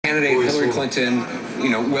Clinton,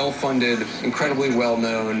 well-funded, incredibly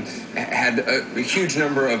well-known, had a huge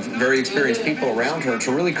number of very experienced people around her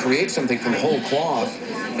to really create something from whole cloth.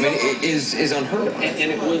 I mean, it is unheard of.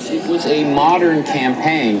 And it was a modern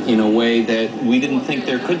campaign in a way that we didn't think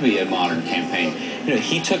there could be a modern campaign.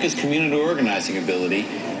 He took his community organizing ability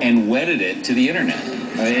and wedded it to the internet,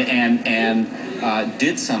 and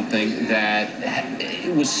did something that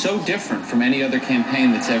was so different from any other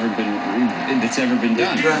campaign that's ever been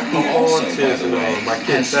done. He also, by the way,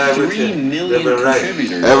 has 3 million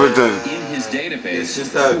contributors in his database.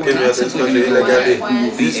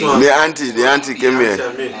 The auntie came here.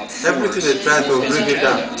 Everything they try to bring it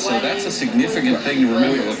down. So that's a significant thing to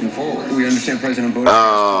remember looking forward. We understand President Bush.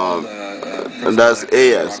 And that's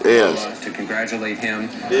Ayers. To congratulate him.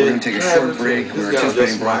 We're going to take a short break. We're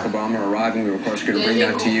anticipating Barack Obama arriving. We, of course, are going to bring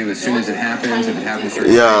that to you as soon as it happens. If it happens,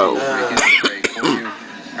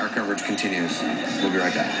 our coverage continues. We'll be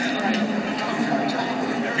right back.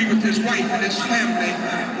 Be with his wife and his family,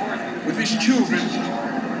 with his children,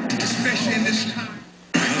 especially in this time.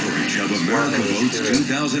 Coverage of America Votes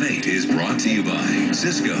 2008 is brought to you by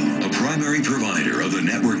Cisco, a primary provider of the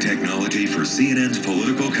network technology for CNN's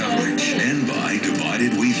political coverage, and by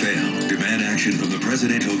Divided We Fail. Demand action from the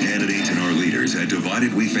presidential candidates and our leaders at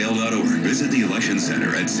dividedwefail.org. Visit the Election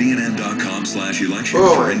Center at cnn.com/election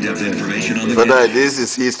for in-depth information on the But this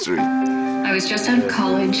is history. I was just out of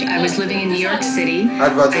college. I was living in New York City. I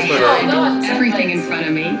had everything in front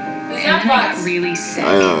of me. And then I got really sick.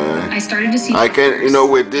 I started to see...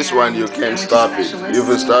 with this one, you can't stop it. If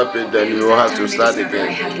you stop it, then you will have to start again.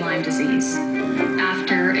 I had Lyme disease.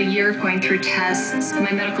 After a year of going through tests,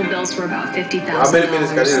 my medical bills were about $50,000. How many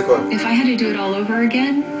minutes can it record? If I had to do it all over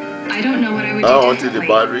again, I don't know what I would do differently. Until the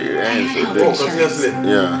battery ends.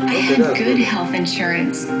 I had good health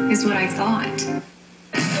insurance, is what I thought.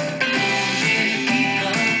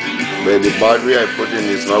 But the battery I put in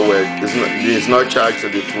is not work. It's not charged to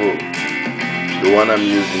the full. The one I'm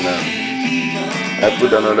using now. I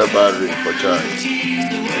put another battery for charge.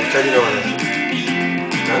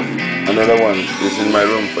 Another one is in my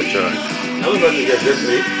room for charge. How much you get this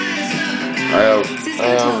week? I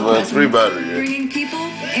have 3 batteries. Bringing people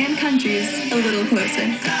and countries a little closer.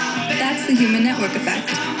 That's the Human Network effect.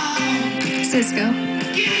 Cisco,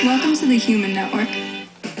 welcome to the Human Network.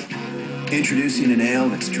 Introducing an ale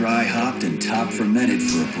that's dry hopped and top fermented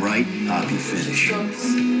for a bright, hoppy finish.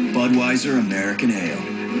 Budweiser American Ale.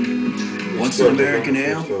 What's an American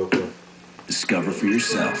Ale? Discover for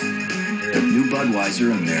yourself. New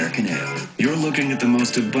Budweiser American Ale. You're looking at the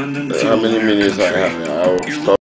most abundant... How many minutes I have? I'll stop.